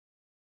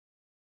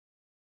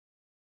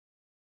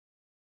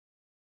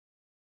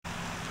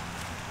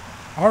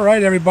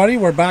Alright everybody,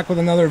 we're back with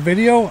another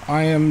video.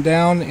 I am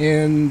down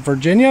in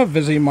Virginia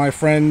visiting my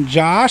friend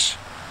Josh,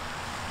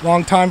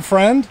 longtime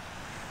friend,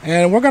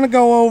 and we're going to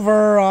go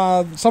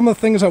over some of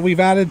the things that we've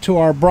added to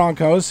our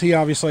Broncos. He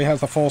obviously has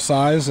the full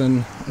size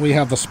and we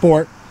have the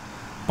Sport,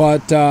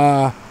 but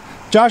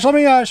Josh, let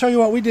me show you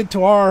what we did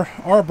to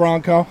our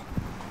Bronco.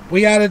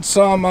 We added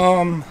some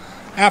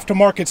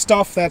aftermarket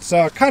stuff that's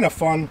kind of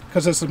fun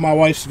because this is my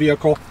wife's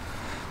vehicle.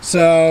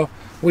 So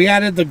we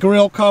added the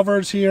grille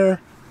covers here.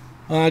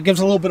 Gives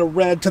a little bit of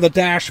red to the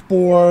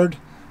dashboard,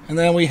 and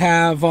then we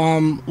have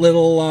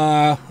little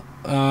the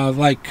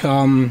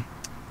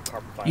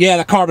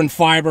carbon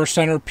fiber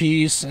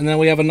centerpiece, and then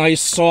we have a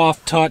nice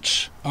soft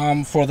touch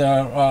for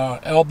the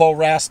elbow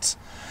rests,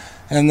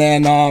 and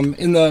then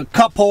in the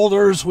cup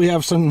holders we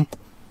have some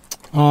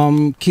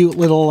cute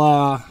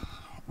little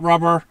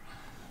rubber.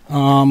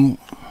 Yeah,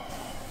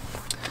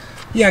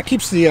 it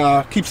keeps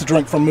the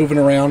drink from moving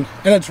around,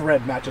 and it's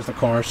red, matches the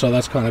car, so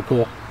that's kind of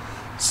cool.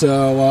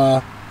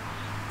 So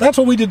that's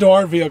what we did to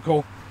our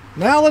vehicle.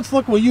 Now let's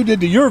look what you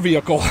did to your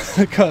vehicle,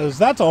 because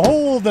that's a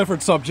whole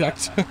different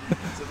subject. So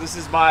this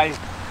is my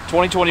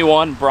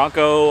 2021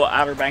 Bronco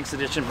Outer Banks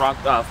Edition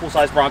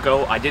full-size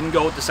Bronco. I didn't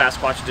go with the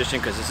Sasquatch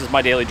Edition because this is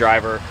my daily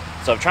driver.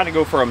 So I'm trying to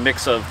go for a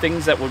mix of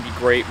things that would be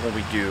great when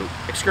we do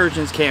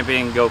excursions,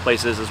 camping, go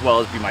places, as well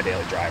as be my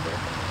daily driver.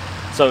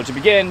 So to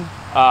begin,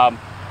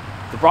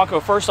 the Bronco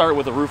first started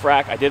with a roof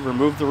rack. I did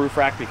remove the roof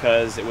rack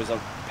because it was a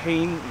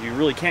pain. You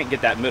really can't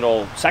get that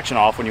middle section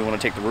off when you want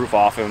to take the roof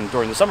off, and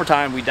during the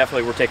summertime we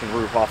definitely were taking the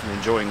roof off and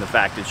enjoying the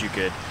fact that you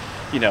could,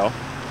 you know,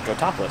 go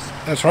topless.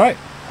 That's right.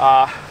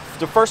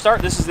 To first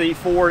start, this is the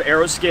Ford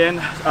Aeroskin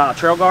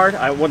Trail Guard.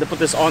 I wanted to put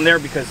this on there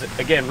because,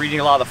 again, reading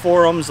a lot of the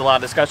forums, a lot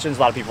of discussions,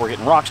 a lot of people were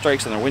getting rock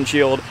strikes on their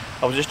windshield.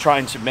 I was just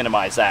trying to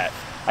minimize that.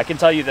 I can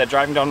tell you that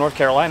driving down North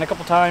Carolina a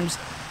couple times,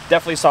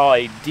 definitely saw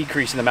a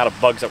decrease in the amount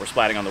of bugs that were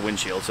splatting on the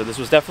windshield. So this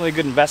was definitely a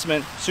good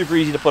investment, super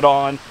easy to put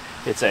on.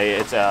 It's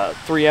a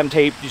 3M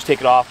tape. You just take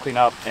it off, clean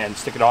up, and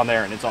stick it on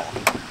there, and it's on.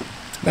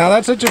 Now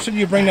that's interesting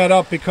you bring that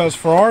up, because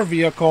for our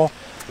vehicle,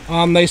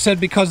 they said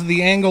because of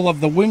the angle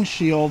of the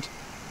windshield,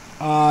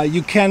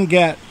 you can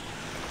get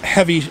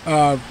heavy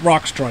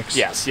rock strikes.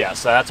 Yes.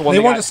 That's one.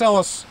 They want to sell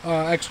us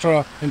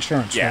extra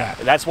insurance. Yeah, for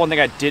that. that's one thing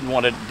I didn't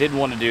want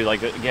to do.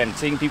 Like, again,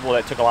 seeing people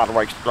that took a lot of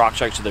rock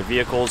strikes to their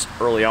vehicles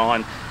early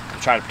on, I'm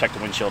trying to protect the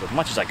windshield as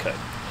much as I could.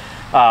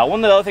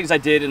 One of the other things I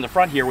did in the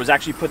front here was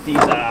actually put these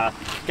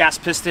gas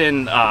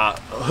piston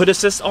hood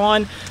assists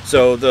on.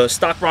 So the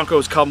stock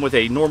Broncos come with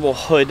a normal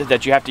hood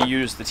that you have to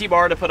use the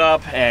T-bar to put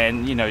up,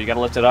 and you know, you got to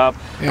lift it up.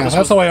 Yeah,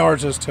 that's the way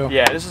ours is too.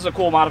 Yeah, this is a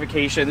cool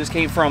modification. This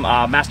came from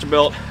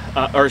Masterbuilt,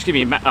 or excuse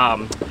me,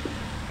 I'm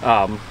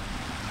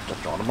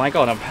drawing a blank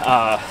on them.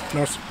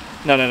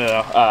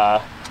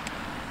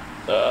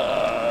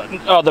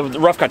 The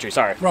Rough Country,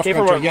 sorry. Rough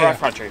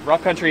Country.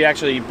 Rough Country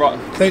actually brought.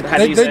 They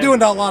do a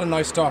lot of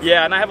nice stuff.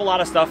 Yeah, and I have a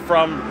lot of stuff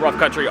from Rough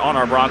Country on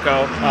our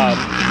Bronco.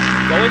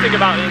 The only thing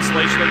about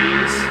installation of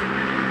these,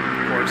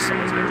 of course,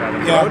 someone's gonna drive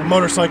on the road.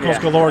 Motorcycles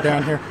galore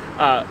down here.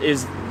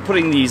 Is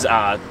putting these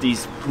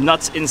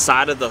nuts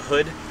inside of the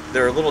hood.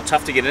 They're a little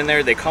tough to get in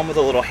there. They come with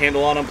a little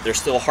handle on them, but they're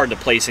still hard to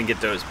place and get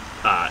those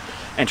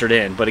entered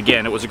in. But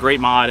again, it was a great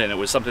mod, and it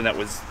was something that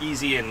was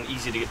easy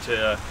to get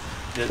to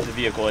the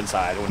vehicle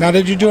inside. Now,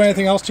 did you do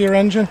anything else to your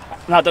engine?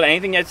 Not done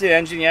anything yet to the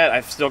engine yet.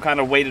 I've still kind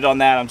of waited on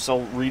that. I'm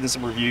still reading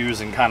some reviews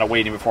and kind of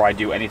waiting before I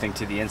do anything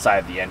to the inside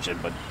of the engine.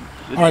 But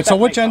all right, so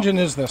which engine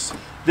is this?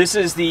 This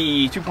is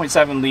the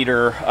 2.7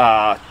 liter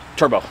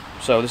turbo.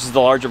 So this is the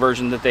larger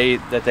version that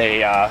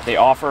they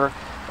offer.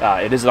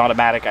 It is an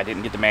automatic. I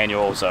didn't get the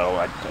manual, so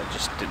I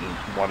just didn't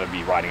want to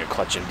be riding a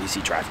clutch in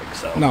DC traffic.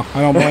 So no,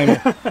 I don't blame you.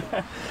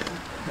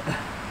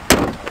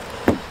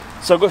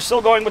 So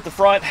still going with the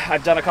front,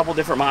 I've done a couple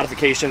different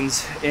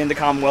modifications. In the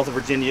Commonwealth of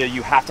Virginia,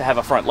 you have to have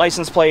a front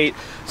license plate.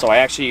 So I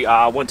actually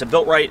went to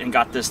Built Right and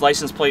got this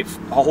license plate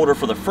holder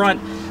for the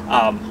front.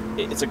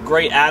 It's a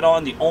great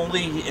add-on. The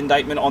only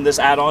indictment on this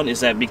add-on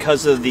is that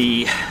because of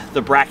the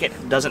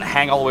bracket doesn't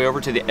hang all the way over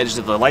to the edge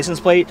of the license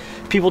plate,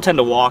 people tend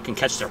to walk and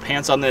catch their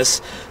pants on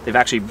this. They've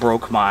actually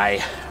broke my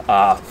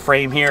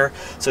frame here.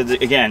 So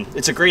again,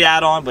 it's a great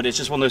add-on, but it's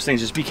just one of those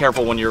things. Just be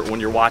careful when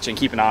you're watching.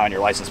 Keep an eye on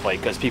your license plate,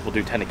 because people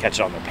do tend to catch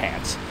it on their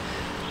pants.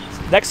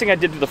 Next thing I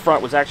did to the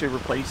front was actually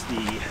replace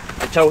the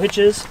tow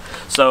hitches.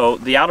 So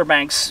the Outer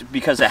Banks,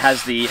 because it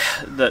has the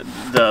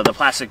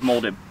plastic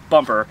molded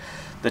bumper,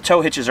 the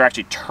tow hitches are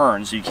actually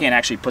turned, so you can't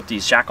actually put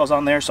these shackles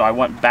on there. So I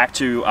went back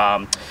to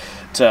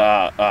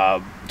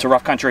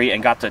Rough Country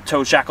and got the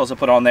tow shackles to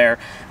put on there,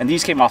 and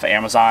these came off of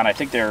Amazon. I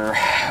think they're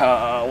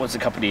what's the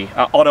company?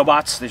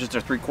 Autobots. They're just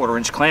 3/4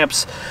 inch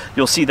clamps.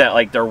 You'll see that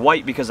like they're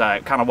white because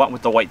I kind of went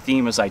with the white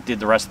theme as I did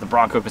the rest of the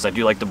Bronco, because I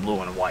do like the blue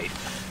and white,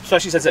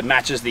 especially since it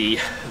matches the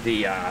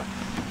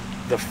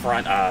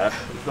front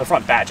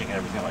badging and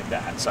everything like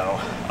that. So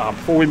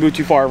before we move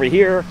too far over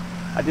here,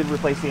 I did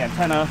replace the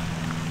antenna.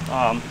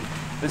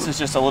 This is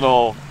just a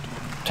little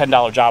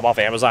 $10 job off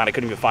Amazon. I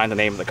couldn't even find the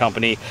name of the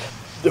company.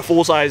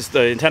 the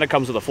antenna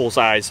comes with a full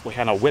size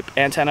kind of whip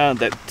antenna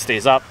that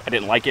stays up. I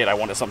didn't like it. I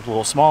wanted something a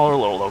little smaller, a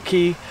little low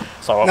key.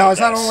 So now, is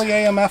that only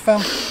AM FM?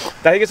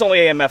 I think it's only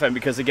AM FM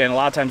because, again, a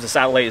lot of times the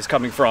satellite is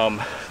coming from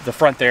the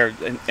front there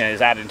and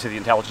is added into the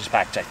intelligence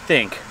package, I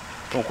think.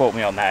 Don't quote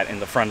me on that, in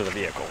the front of the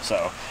vehicle.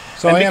 So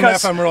AM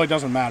FM really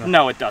doesn't matter.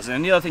 No, it doesn't.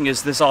 And the other thing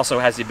is this also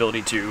has the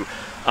ability to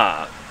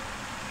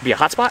be a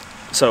hotspot.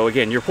 So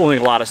again, you're pulling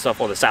a lot of stuff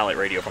on the satellite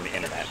radio from the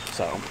internet.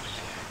 So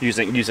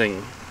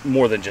using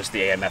more than just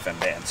the AM FM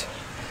bands.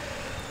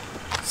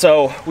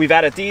 So we've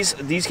added these.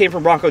 These came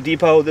from Bronco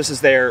Depot. This is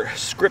their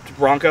script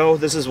Bronco.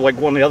 This is like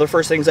one of the other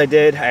first things I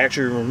did. I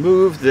actually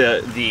removed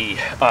the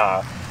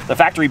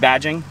factory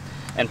badging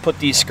and put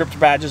these script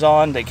badges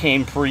on. They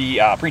came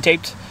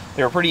pre-taped.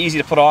 They were pretty easy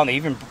to put on. They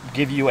even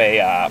give you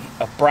a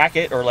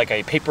bracket or like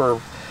a paper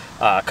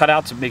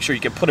cutout to make sure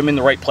you can put them in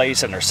the right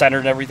place and they're centered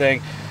and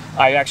everything.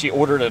 I actually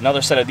ordered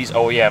another set of these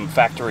OEM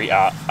factory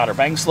Outer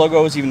Banks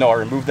logos, even though I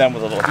removed them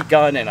with a little heat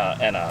gun and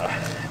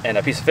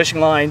a piece of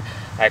fishing line.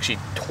 I actually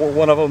tore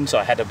one of them, so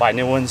I had to buy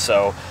new ones.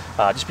 So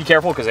just be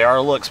careful because they are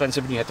a little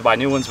expensive and you have to buy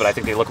new ones, but I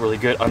think they look really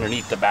good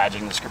underneath the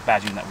badging, the script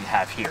badging that we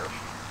have here.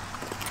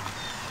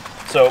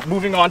 So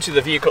moving on to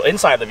the vehicle,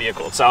 inside the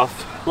vehicle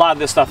itself, a lot of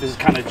this stuff is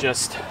kind of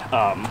just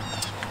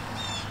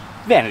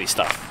vanity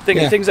stuff,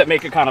 things that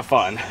make it kind of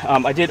fun.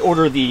 I did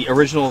order the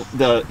original,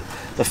 the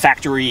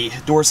factory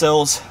door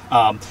sills.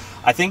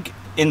 I think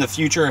in the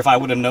future, if I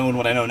would have known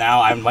what I know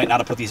now, I might not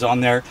have put these on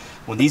there.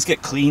 When these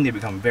get clean, they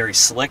become very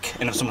slick,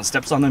 and if someone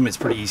steps on them, it's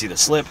pretty easy to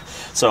slip.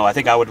 So I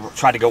think I would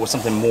try to go with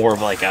something more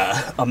of like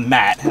a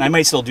matte, and I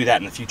might still do that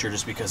in the future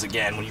just because,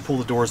 again, when you pull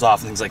the doors off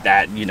and things like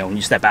that, you know, when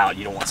you step out,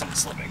 you don't want something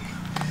slipping.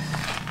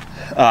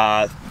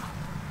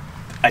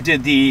 I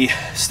did the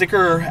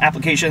sticker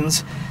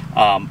applications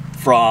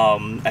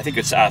from, I think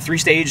it's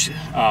 3-stage.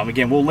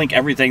 Again, we'll link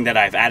everything that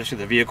I've added to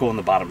the vehicle in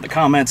the bottom of the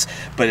comments,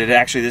 but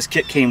this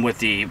kit came with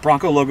the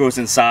Bronco logos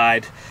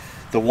inside,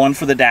 the one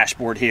for the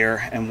dashboard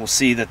here, and we'll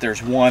see that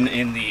there's one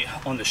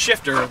on the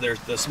shifter. There's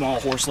the small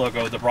horse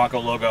logo, the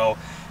Bronco logo,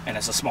 and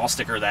it's a small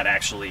sticker that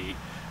actually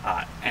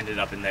ended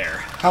up in there.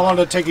 How long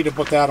did it take you to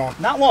put that on?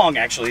 Not long,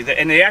 actually,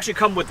 and they actually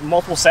come with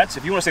multiple sets.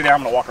 If you want to stay there,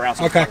 I'm going to walk around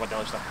so we can talk about the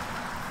other stuff.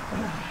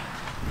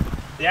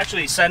 They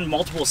actually send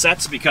multiple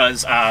sets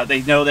because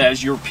they know that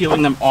as you're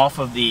peeling them off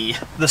of the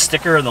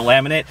sticker and the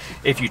laminate,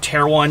 if you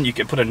tear one, you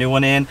can put a new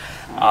one in.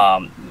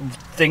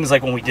 Things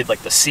like when we did like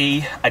the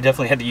C, I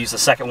definitely had to use the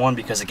second one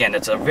because, again,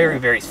 it's a very,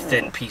 very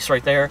thin piece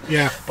right there.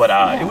 Yeah. But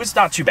it was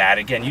not too bad.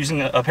 Again,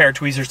 using a pair of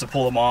tweezers to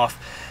pull them off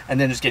and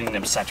then just getting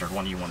them centered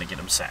when you want to get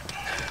them set.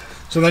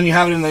 So then you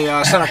have it in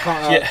the center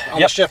on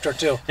the shifter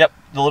too. Yep,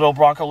 the little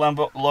Bronco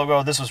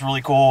logo. This was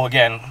really cool.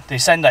 Again, they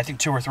send, I think,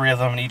 2 or 3 of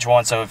them in each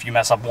one, so if you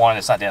mess up one,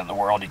 it's not the end of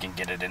the world. You can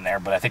get it in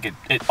there, but I think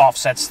it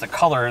offsets the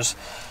colors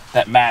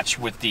that match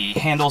with the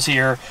handles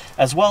here,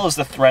 as well as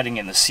the threading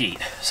in the seat.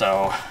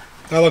 So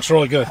that looks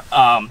really good.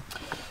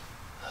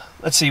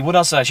 Let's see, what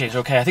else did I change?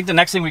 Okay, I think the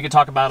next thing we could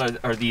talk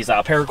about are these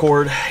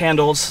paracord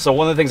handles. So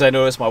one of the things I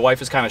noticed, my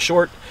wife is kind of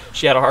short.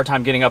 She had a hard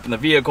time getting up in the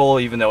vehicle,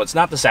 even though it's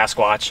not the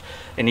Sasquatch,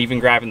 and even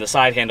grabbing the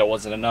side handle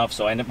wasn't enough,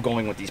 so I ended up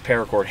going with these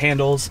paracord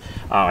handles.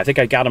 I think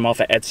I got them off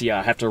of Etsy.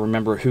 I have to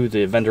remember who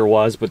the vendor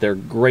was, but they're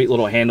great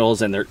little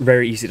handles, and they're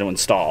very easy to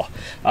install.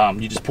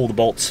 You just pull the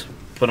bolts,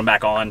 put them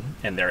back on,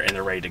 and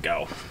they're ready to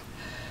go.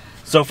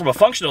 So from a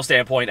functional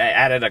standpoint, I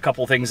added a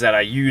couple things that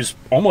I use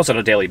almost on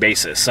a daily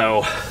basis.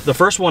 So the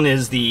first one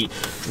is the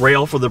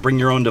rail for the bring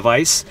your own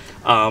device.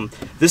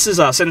 This is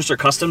Sinister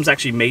Customs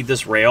actually made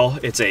this rail.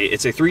 It's a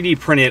 3D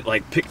printed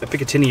like a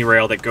Picatinny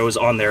rail that goes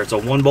on there. It's a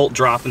 1-bolt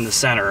drop in the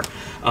center.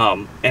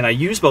 And I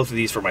use both of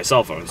these for my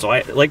cell phone. So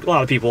I, like a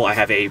lot of people, I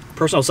have a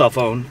personal cell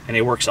phone and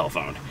a work cell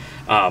phone.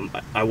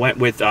 I went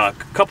with a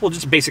couple of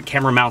just basic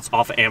camera mounts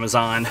off of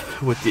Amazon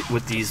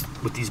with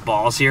these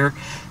balls here.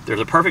 They're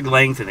the perfect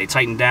length and they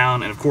tighten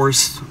down, and of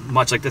course,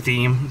 much like the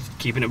theme,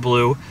 keeping it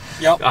blue.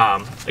 Yep.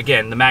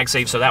 Again, the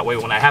MagSafe, so that way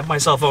when I have my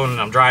cell phone and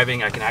I'm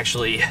driving, I can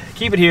actually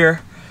keep it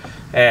here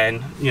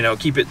and, you know,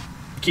 keep it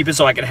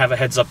so I can have a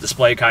heads-up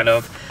display kind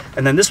of.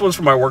 And then this one's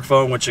for my work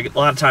phone, which a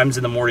lot of times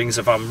in the mornings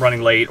if I'm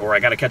running late or I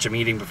got to catch a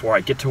meeting before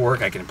I get to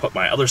work, I can put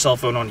my other cell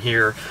phone on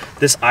here.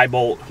 This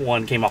iBolt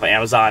one came off of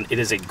Amazon. It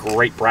is a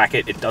great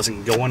bracket. It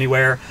doesn't go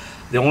anywhere.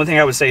 The only thing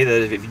I would say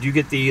that if you do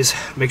get these,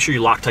 make sure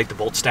you Loctite the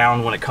bolts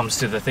down when it comes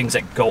to the things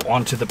that go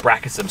onto the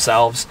brackets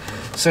themselves.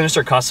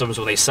 Sinister Customs,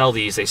 when they sell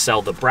these, they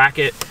sell the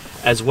bracket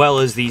as well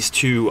as these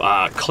 2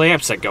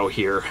 clamps that go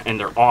here, and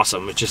they're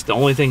awesome. It's just the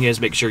only thing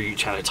is make sure you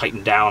kind of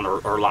tighten down or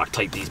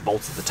Loctite these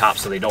bolts at the top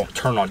so they don't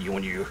turn on you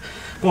when you're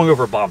going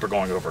over a bump or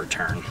going over a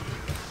turn.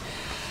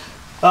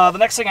 The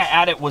next thing I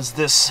added was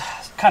this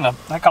kind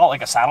of, I call it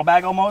like a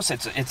saddlebag almost.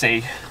 It's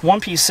a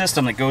one-piece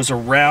system that goes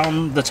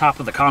around the top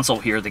of the console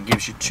here that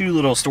gives you 2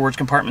 little storage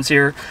compartments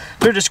here.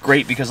 They're just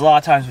great because a lot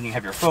of times when you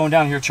have your phone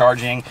down here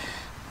charging,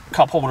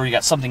 cup holder, you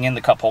got something in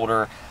the cup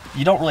holder,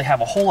 you don't really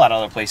have a whole lot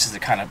of other places to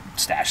kind of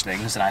stash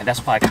things, and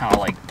that's why I kind of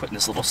like putting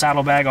this little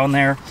saddlebag on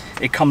there.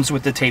 It comes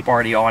with the tape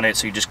already on it,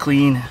 so you just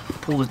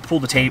pull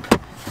the tape,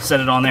 set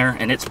it on there,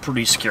 and it's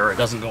pretty secure. It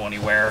doesn't go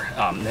anywhere.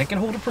 It can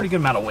hold a pretty good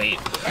amount of weight.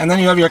 And then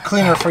you have your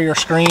cleaner for your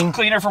screen.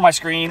 Cleaner for my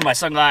screen, my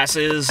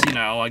sunglasses. You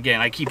know,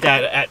 again, I keep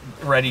that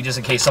ready just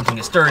in case something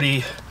is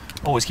dirty.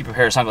 Always keep a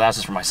pair of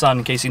sunglasses for my son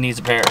in case he needs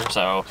a pair.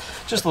 So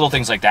just little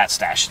things like that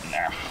stashed in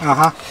there.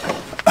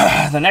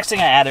 The next thing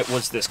I added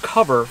was this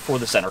cover for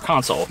the center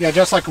console. Yeah,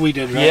 just like we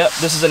did, right? Yep,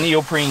 this is a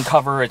neoprene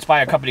cover. It's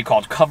by a company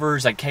called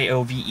Covers, like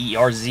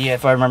K-O-V-E-R-Z,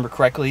 if I remember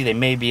correctly. They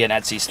may be an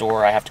Etsy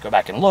store. I have to go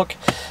back and look.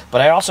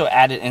 But I also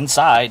added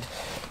inside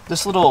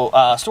this little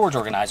storage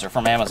organizer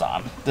from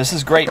Amazon. This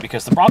is great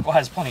because the Bronco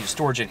has plenty of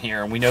storage in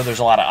here, and we know there's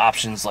a lot of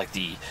options like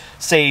the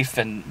safe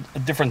and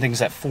different things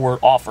that Ford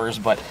offers,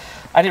 but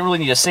I didn't really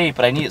need a safe,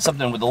 but I needed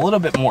something with a little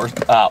bit more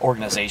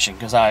organization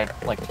because I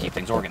like to keep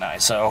things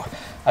organized. So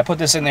I put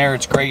this in there.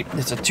 It's great.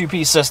 It's a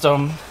two-piece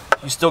system.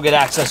 You still get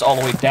access all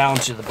the way down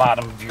to the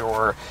bottom of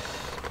your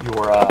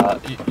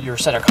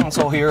center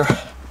console here,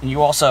 and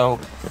you also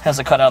has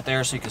a cutout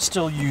there, so you can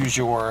still use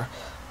your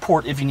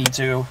port if you need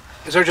to.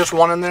 Is there just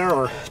one in there,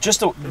 or just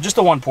the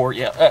one port?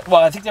 Yeah.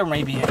 Well, I think there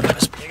may be a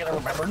USB. I gotta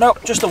remember.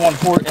 Nope, just the one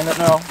port, and then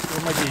no,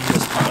 there might be a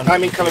USB. I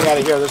mean, coming out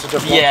of here, there's just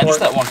one port. Yeah, just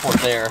that one port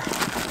there.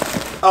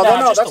 Oh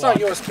no, that's not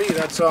USB.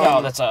 That's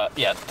no, that's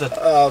yeah.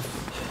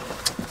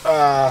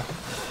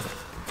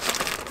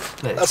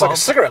 That's like a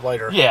cigarette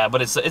lighter. Yeah,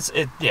 but it's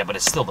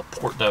still the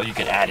port though. You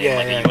could add in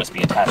a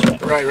USB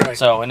attachment. Right.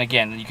 So, and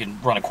again, you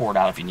can run a cord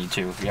out if you need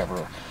to, if you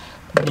ever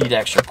need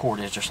extra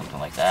cordage or something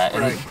like that.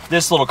 And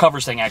this little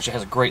covers thing actually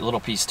has a great little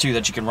piece too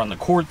that you can run the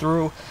cord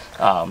through,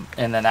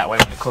 and then that way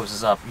when it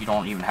closes up, you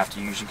don't even have to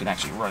use. You can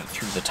actually run it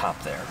through the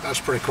top there. That's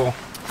pretty cool.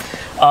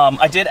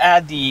 I did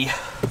add the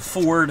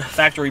Ford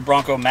factory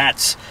Bronco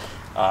mats.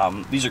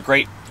 These are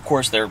great. Of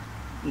course, they're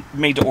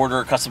made to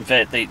order, custom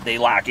fit. They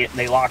lock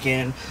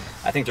in.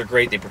 I think they're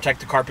great. They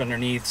protect the carpet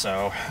underneath.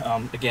 So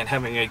again,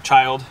 having a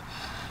child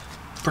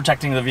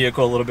protecting the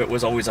vehicle a little bit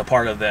was always a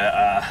part of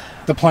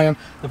the plan.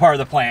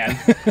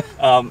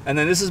 And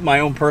then this is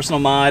my own personal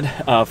mod.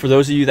 For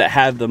those of you that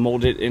have the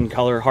molded in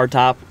color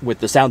hardtop with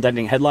the sound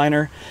deadening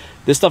headliner,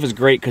 this stuff is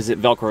great because it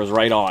velcros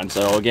right on.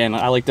 So again,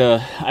 I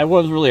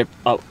was really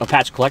a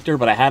patch collector,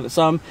 but I had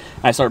some.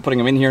 I started putting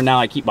them in here. Now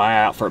I keep my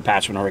eye out for a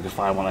patch whenever I can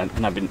find one,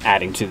 and I've been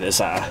adding to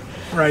this.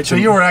 Right, so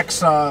you were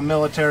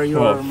ex-military, you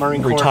were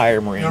Marine Corps.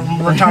 Retired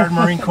Marine. Retired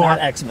Marine Corps.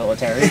 Not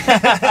ex-military.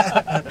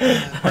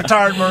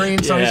 Retired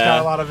Marine, so he's got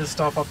a lot of his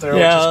stuff up there,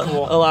 which is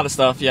cool. A lot of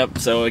stuff, yep.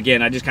 So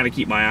again, I just kind of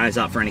keep my eyes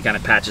out for any kind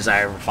of patches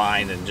I ever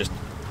find and just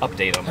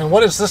update them. And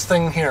what is this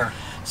thing here?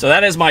 So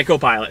that is my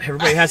co-pilot.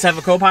 Everybody has to have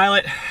a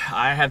co-pilot.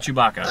 I have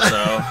Chewbacca.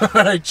 So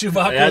right,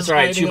 Chewbacca. That's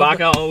right.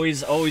 Chewbacca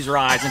always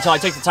rides until I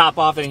take the top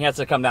off and he has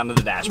to come down to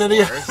the dashboard.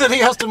 Then he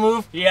has to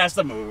move. He has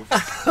to move.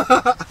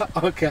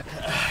 Okay.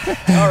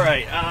 All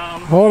right.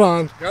 Hold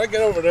on. Gotta get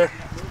over there.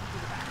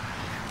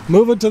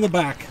 Move it to the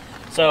back.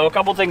 So a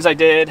couple things I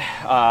did.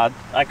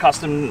 I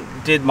custom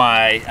did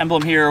my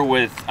emblem here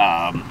with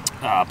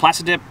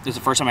plastic dip. This is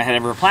the first time I had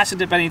ever plastic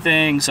dip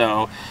anything,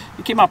 so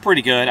it came out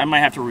pretty good. I might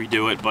have to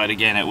redo it, but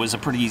again, it was a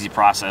pretty easy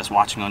process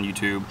watching on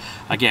YouTube.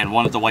 Again,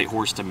 wanted the white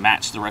horse to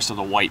match the rest of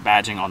the white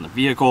badging on the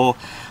vehicle.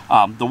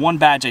 The one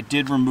badge I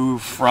did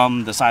remove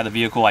from the side of the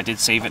vehicle, I did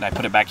save it and I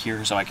put it back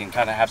here so I can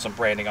kind of have some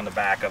branding on the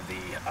back of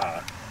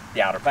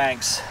the Outer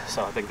Banks.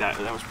 So I think that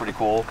was pretty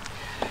cool.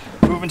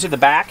 Moving to the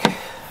back,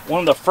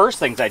 one of the first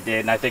things I did,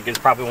 and I think is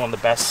probably one of the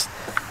best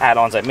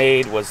add-ons I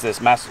made, was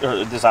this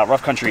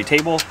rough country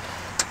table.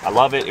 I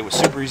love it. It was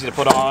super easy to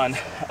put on.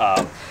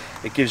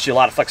 It gives you a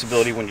lot of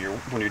flexibility when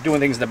you're doing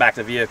things in the back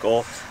of the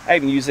vehicle. I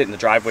even use it in the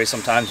driveway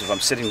sometimes if I'm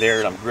sitting there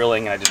and I'm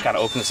grilling and I just kind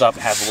of open this up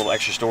and have a little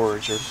extra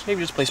storage, or maybe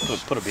just a place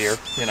to put a beer,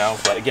 you know.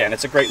 But again,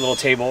 it's a great little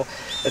table.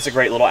 It's a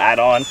great little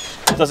add-on.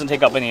 It doesn't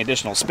take up any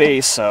additional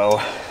space, so.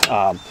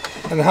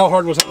 And how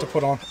hard was it to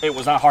put on? It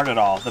was not hard at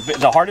all.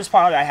 The hardest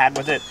part I had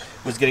with it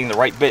was getting the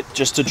right bit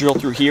just to drill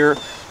through here.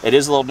 It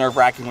is a little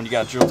nerve-wracking when you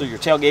got to drill through your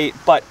tailgate,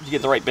 but you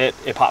get the right bit,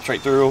 it pops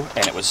right through,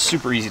 and it was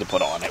super easy to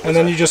put on. And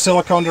then you just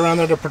siliconed around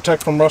there to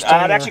protect from rusting?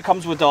 It actually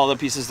comes with all the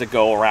pieces that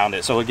go around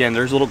it. So again,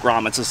 there's little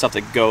grommets and stuff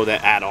that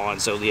add on.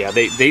 So yeah,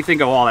 they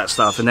think of all that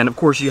stuff. And then of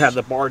course you have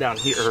the bar down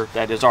here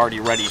that is already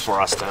ready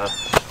for us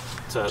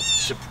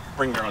to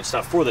bring your own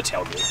stuff for the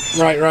tailgate.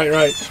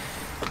 Right.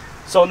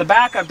 So in the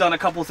back, I've done a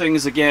couple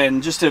things,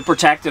 again, just to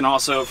protect and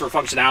also for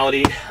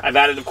functionality. I've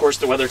added, of course,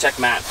 the WeatherTech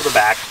mat for the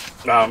back.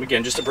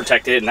 Again, just to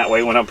protect it, and that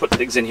way when I'm putting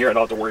things in here, I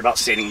don't have to worry about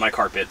staining my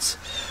carpets.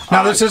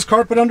 Now this is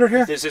carpet under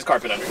here? This is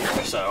carpet under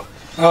here, so.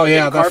 Oh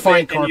yeah, the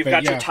fine carpet, and you've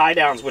got your tie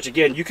downs, which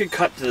again, you can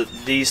cut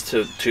these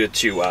to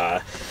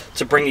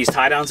bring these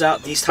tie downs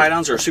out. These tie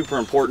downs are super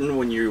important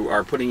when you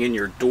are putting in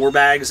your door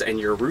bags and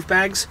your roof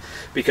bags,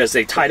 because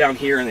they tie down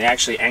here and they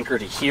actually anchor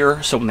to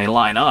here. So when they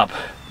line up,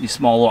 these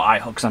small little eye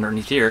hooks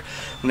underneath here,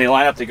 when they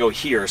line up, they go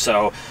here.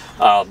 So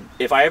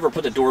if I ever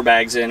put the door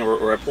bags in,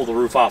 or I pull the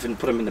roof off and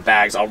put them in the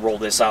bags, I'll roll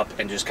this up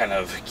and just kind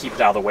of keep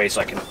it out of the way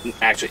so I can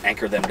actually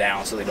anchor them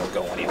down so they don't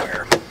go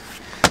anywhere.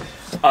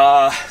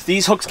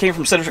 These hooks came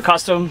from Senator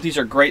Custom. These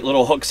are great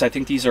little hooks. I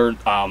think these are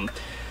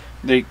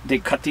They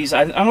cut these.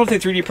 I don't know if they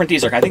 3D print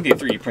these. Or I think they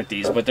 3D print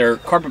these, but they're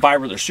carbon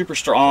fiber. They're super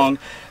strong.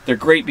 They're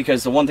great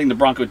because the one thing the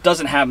Bronco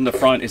doesn't have in the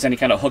front is any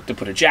kind of hook to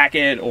put a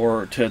jacket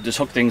or to just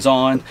hook things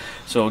on.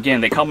 So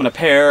again, they come in a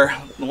pair.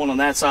 The one on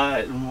that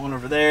side and one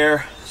over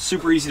there.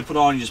 Super easy to put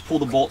on. You just pull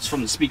the bolts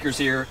from the speakers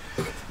here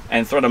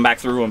and thread them back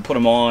through and put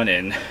them on,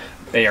 and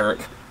they are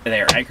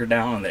anchored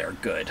down and they are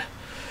good.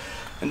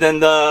 And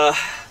then the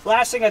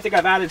last thing I think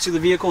I've added to the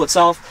vehicle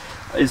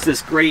itself is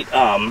this great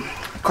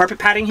carpet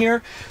padding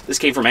here. This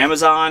came from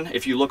Amazon.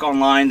 If you look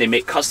online, they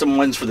make custom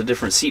ones for the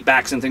different seat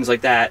backs and things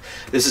like that.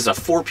 This is a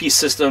 4-piece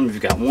system.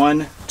 You've got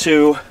 1,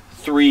 2,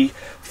 3,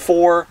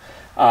 4.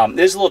 It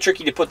is a little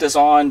tricky to put this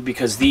on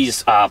because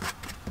these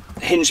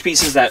hinge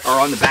pieces that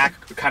are on the back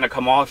kind of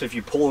come off if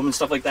you pull them and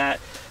stuff like that.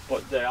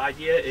 But the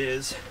idea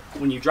is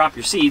when you drop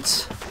your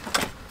seats,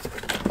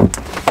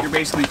 you're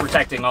basically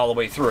protecting all the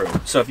way through.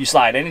 So if you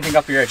slide anything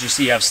up here, as you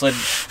see, I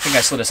think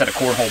I slid a set of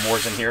cornhole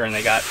boards in here, and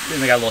they got a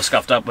little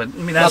scuffed up. But I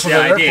mean, that's the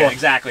idea,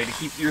 exactly, to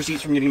keep your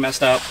seats from getting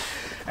messed up.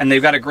 And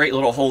they've got a great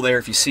little hole there,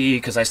 if you see,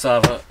 because I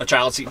still have a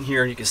child seat in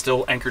here, and you can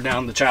still anchor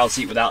down the child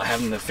seat without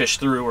having to fish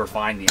through or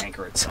find the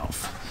anchor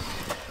itself.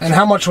 And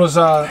how much was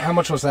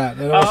that?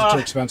 It wasn't too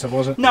expensive,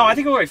 was it? No, I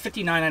think it was like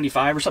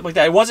 $59.95 or something like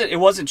that. It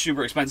wasn't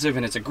super expensive,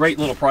 and it's a great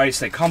little price.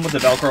 They come with the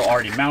Velcro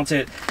already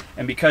mounted,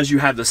 and because you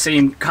have the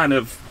same kind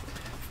of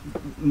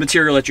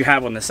material that you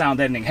have on the sound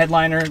deadening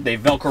headliner, they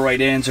Velcro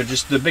right in. So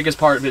just the biggest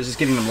part of it is just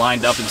getting them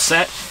lined up and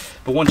set.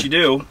 But once you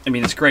do, I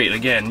mean, it's great.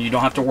 Again, you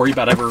don't have to worry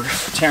about ever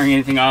tearing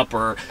anything up,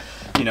 or,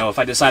 you know, if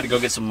I decide to go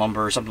get some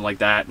lumber or something like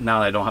that, now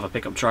that I don't have a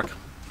pickup truck,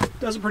 it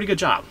does a pretty good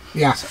job.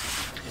 Yeah. So,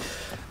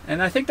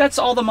 and I think that's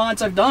all the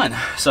mods I've done.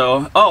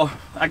 So, oh,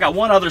 I got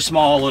one other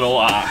small little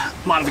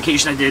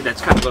modification I did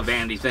that's kind of a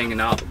vanity thing,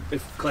 and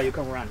if Clay, you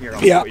come around here,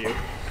 I'll show you.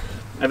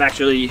 I've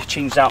actually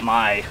changed out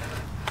my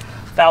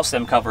valve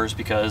stem covers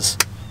because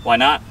why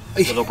not?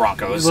 Little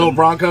Broncos. Little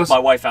Broncos. My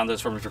wife found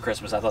those for me for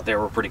Christmas. I thought they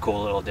were a pretty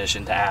cool little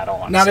addition to add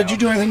on. Now, did you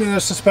do anything to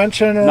the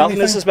suspension or nothing anything?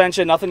 to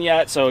suspension, nothing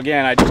yet. So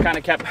again, I just kind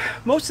of kept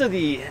most of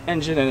the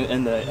engine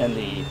and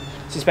the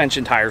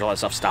suspension, tires, all that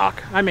stuff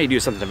stock. I may do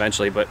something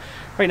eventually, but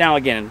right now,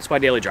 again, it's my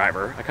daily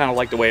driver. I kind of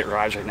like the way it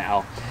drives right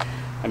now.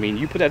 I mean,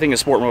 you put that thing in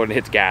sport mode and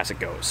hit the gas, it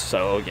goes.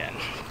 So again.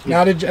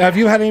 Now, have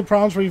you had any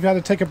problems where you've had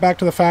to take it back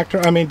to the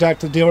factory? I mean, back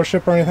to the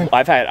dealership or anything?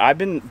 I've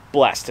been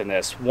blessed in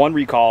this. One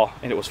recall,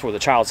 and it was for the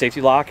child safety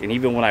lock. And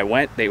even when I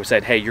went, they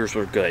said, "Hey, yours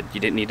were good. You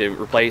didn't need to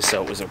replace."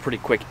 So it was a pretty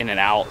quick in and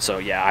out. So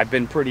yeah, I've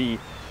been pretty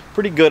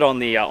good on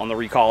the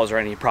recalls or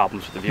any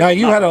problems with the vehicle. Now,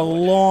 you had a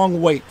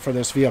long wait for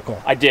this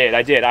vehicle. I did.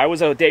 I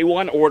was a day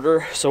one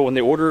order. So when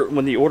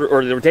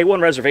the day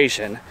one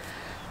reservation,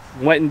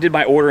 went and did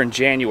my order in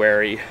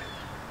January.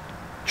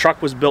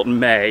 Truck was built in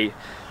May,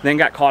 then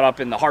got caught up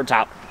in the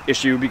hardtop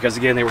issue because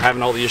again they were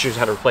having all the issues,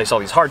 had to replace all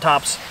these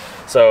hardtops.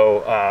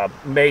 So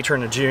May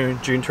turned to June,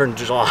 June turned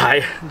to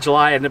July,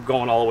 July ended up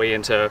going all the way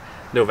into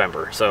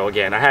November. So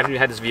again, I haven't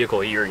had this vehicle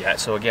a year yet.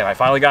 So again, I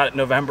finally got it in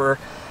November,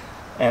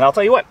 and I'll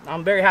tell you what,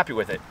 I'm very happy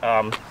with it.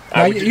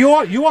 Now,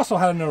 you also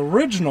had an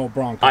original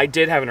Bronco. I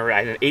did have I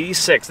had an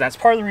 86. That's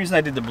part of the reason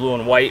I did the blue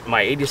and white.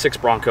 My 86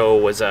 Bronco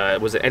was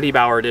an Eddie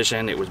Bauer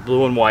edition. It was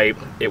blue and white.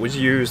 It was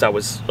used. I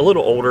was a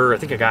little older. I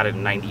think I got it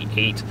in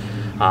 '98.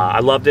 I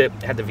loved it.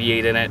 It had the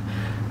V8 in it.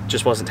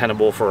 Just wasn't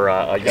tenable for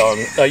a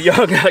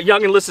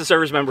young enlisted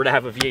service member to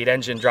have a V8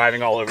 engine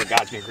driving all over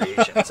God's new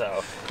creation.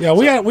 So yeah,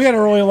 we had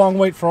a really long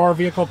wait for our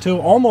vehicle too,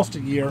 almost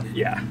a year.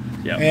 Yeah,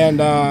 yeah. And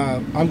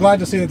I'm glad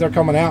to see that they're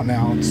coming out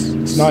now.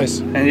 It's nice.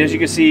 And as you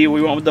can see,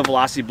 we went with the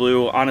Velocity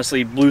Blue.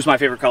 Honestly, blue's my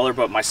favorite color,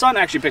 but my son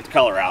actually picked the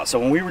color out. So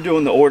when we were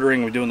doing the ordering,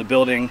 we were doing the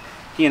building,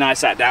 he and I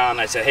sat down.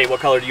 And I said, "Hey, what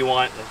color do you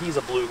want?" And he's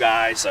a blue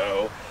guy,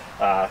 so.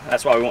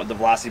 That's why we went with the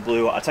Velocity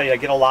Blue. I'll tell you, I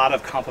get a lot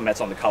of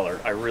compliments on the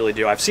color. I really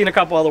do. I've seen a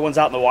couple other ones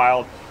out in the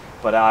wild,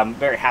 but I'm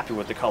very happy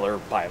with the color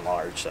by and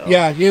large. So.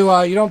 Yeah,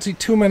 you don't see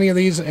too many of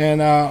these,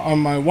 and on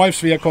my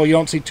wife's vehicle, you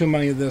don't see too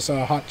many of this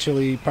hot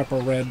chili pepper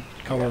red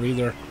color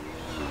either.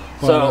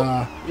 But,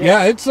 so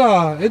yeah,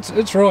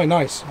 it's really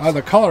nice.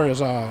 The color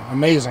is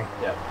amazing.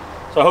 Yeah.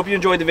 So I hope you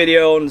enjoyed the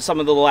video and some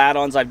of the little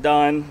add-ons I've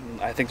done.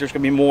 I think there's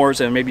going to be more,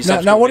 so maybe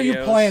some. Now, what are you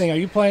planning? Are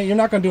you planning? You're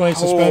not going to do any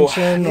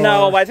suspension?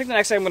 No, but I think the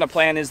next thing I'm going to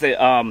plan is that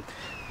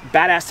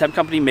Badass Temp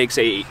Company makes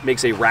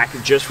a rack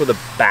just for the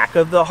back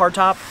of the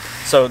hardtop,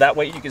 so that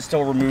way you can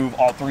still remove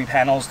all 3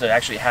 panels to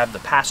actually have the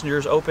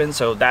passengers open.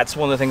 So that's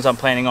one of the things I'm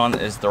planning on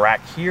is the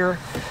rack here.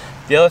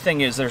 The other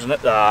thing is there's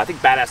I think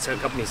Badass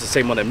Temp Company is the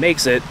same one that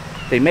makes it.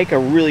 They make a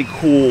really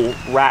cool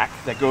rack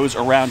that goes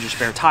around your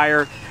spare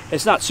tire.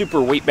 It's not super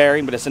weight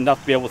bearing, but it's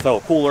enough to be able to throw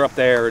a cooler up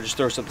there or just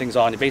throw some things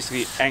on. It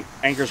basically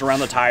anchors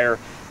around the tire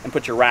and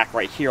put your rack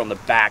right here on the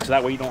back, so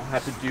that way you don't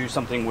have to do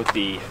something with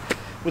the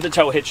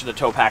tow hitch or the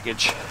tow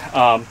package.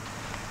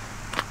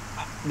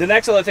 The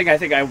next other thing I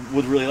think I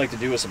would really like to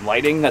do is some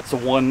lighting. That's the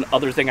one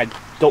other thing I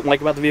don't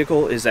like about the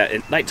vehicle is that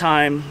at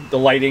nighttime, the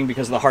lighting,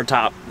 because of the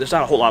hardtop, there's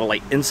not a whole lot of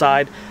light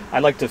inside.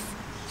 I'd like to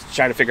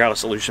try to figure out a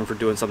solution for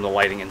doing some of the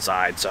lighting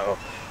inside. So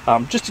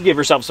just to give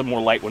yourself some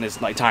more light when it's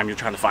nighttime, you're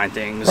trying to find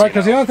things. Right,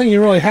 because the other thing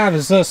you really have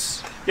is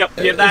this. Yep,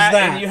 you have that,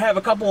 and you have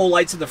a couple of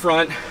lights in the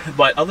front,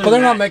 but other than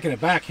they're that, not making it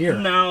back here.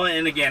 No,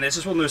 and again, it's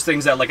just one of those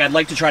things that, like, I'd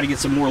like to try to get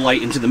some more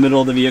light into the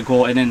middle of the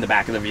vehicle and in the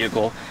back of the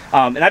vehicle.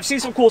 And I've seen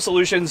some cool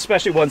solutions,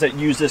 especially ones that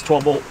use this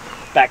 12-volt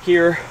back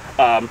here.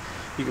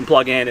 You can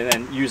plug in and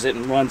then use it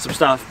and run some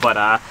stuff, but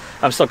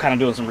I'm still kind of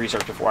doing some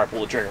research before I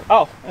pull the trigger.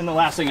 Oh, and the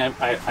last thing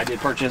I did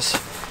purchase,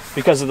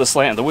 because of the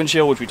slant of the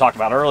windshield, which we talked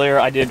about earlier,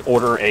 I did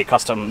order a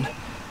custom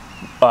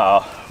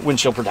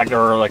windshield protector,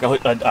 or like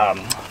a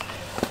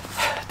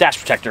dash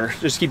protector,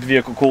 just to keep the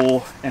vehicle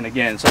cool. And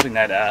again, something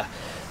that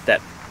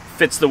that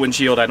fits the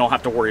windshield. I don't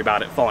have to worry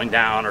about it falling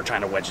down or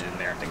trying to wedge it in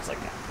there and things like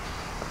that.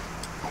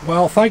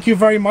 Well, thank you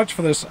very much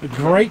for this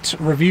great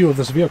review of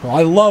this vehicle.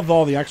 I love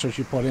all the extras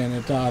you put in.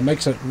 It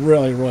makes it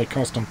really, really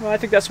custom. Well, I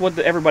think that's what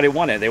everybody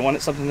wanted. They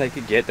wanted something they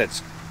could get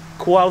that's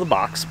cool out of the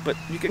box, but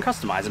you can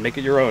customize and make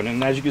it your own.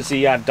 And as you can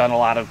see, I've done a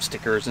lot of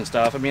stickers and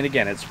stuff. I mean,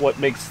 again, it's what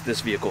makes this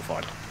vehicle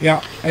fun.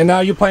 Yeah. And now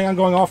you planning on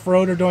going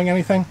off-road or doing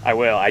anything? I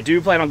will. I do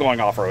plan on going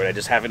off-road. I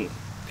just haven't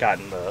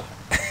gotten the...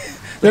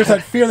 There's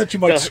that fear that you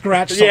might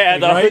scratch something, yeah,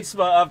 the right?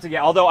 chutzpah up to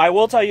get. Although I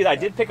will tell you that I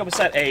did pick up a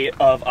set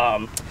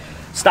of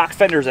stock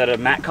fenders at a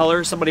matte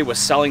color. Somebody was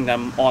selling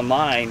them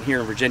online here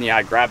in Virginia.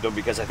 I grabbed them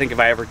because I think if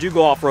I ever do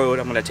go off-road,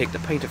 I'm going to take the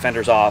painted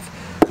fenders off,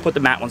 put the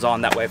matte ones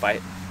on. That way, if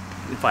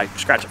I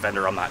scratch a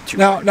fender, I'm not too...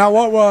 Now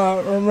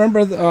what?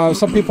 Remember,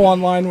 some people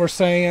online were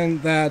saying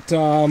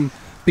that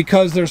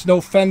because there's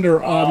no fender,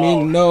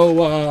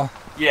 no...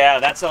 Yeah,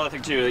 that's the other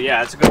thing too.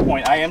 Yeah, that's a good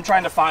point. I am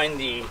trying to find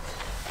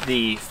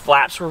the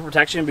flaps for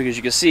protection, because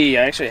you can see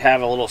I actually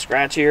have a little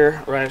scratch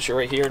here, right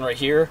here and right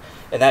here,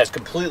 and that is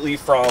completely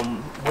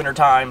from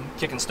wintertime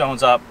kicking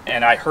stones up,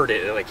 and I heard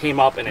it. It like came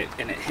up and it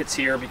hits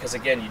here, because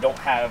again, you don't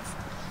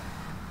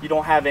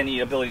have any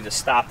ability to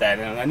stop that.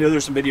 And I know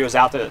there's some videos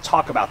out there that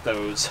talk about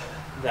those.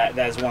 That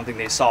is one thing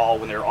they saw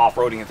when they're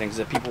off-roading and things,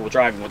 that people were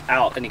driving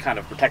without any kind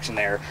of protection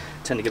there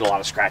tend to get a lot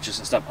of scratches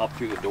and stuff up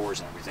through the doors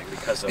and everything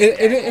because of it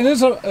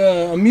is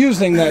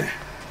amusing that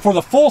for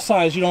the full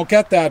size you don't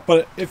get that,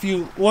 but if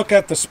you look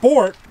at the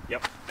Sport,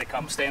 yep, they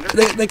come standard.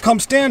 They come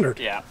standard.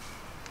 Yeah.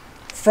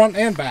 Front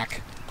and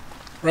back,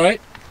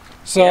 right?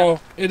 So yeah.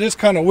 It is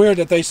kind of weird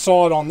that they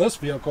saw it on this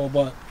vehicle,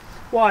 but...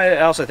 Well, I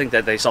also think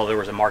that they saw there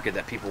was a market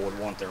that people would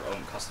want their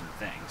own custom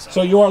thing.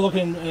 So you are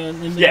looking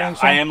into... Yeah,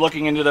 I am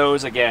looking into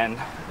those again,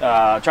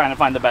 trying to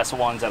find the best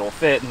ones that'll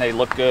fit and they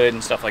look good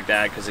and stuff like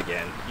that, because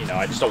again, you know,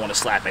 I just don't want to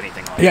slap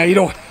anything on it. Yeah, you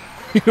don't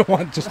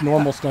want just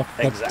normal stuff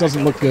that exactly.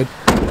 Doesn't look good.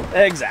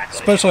 Exactly.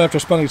 Especially after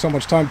spending so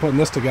much time putting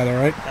this together,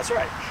 right? That's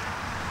right.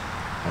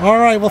 All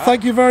right, well,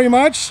 thank you very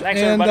much.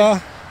 Thanks, and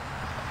everybody.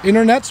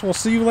 Internets, we'll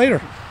see you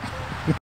later.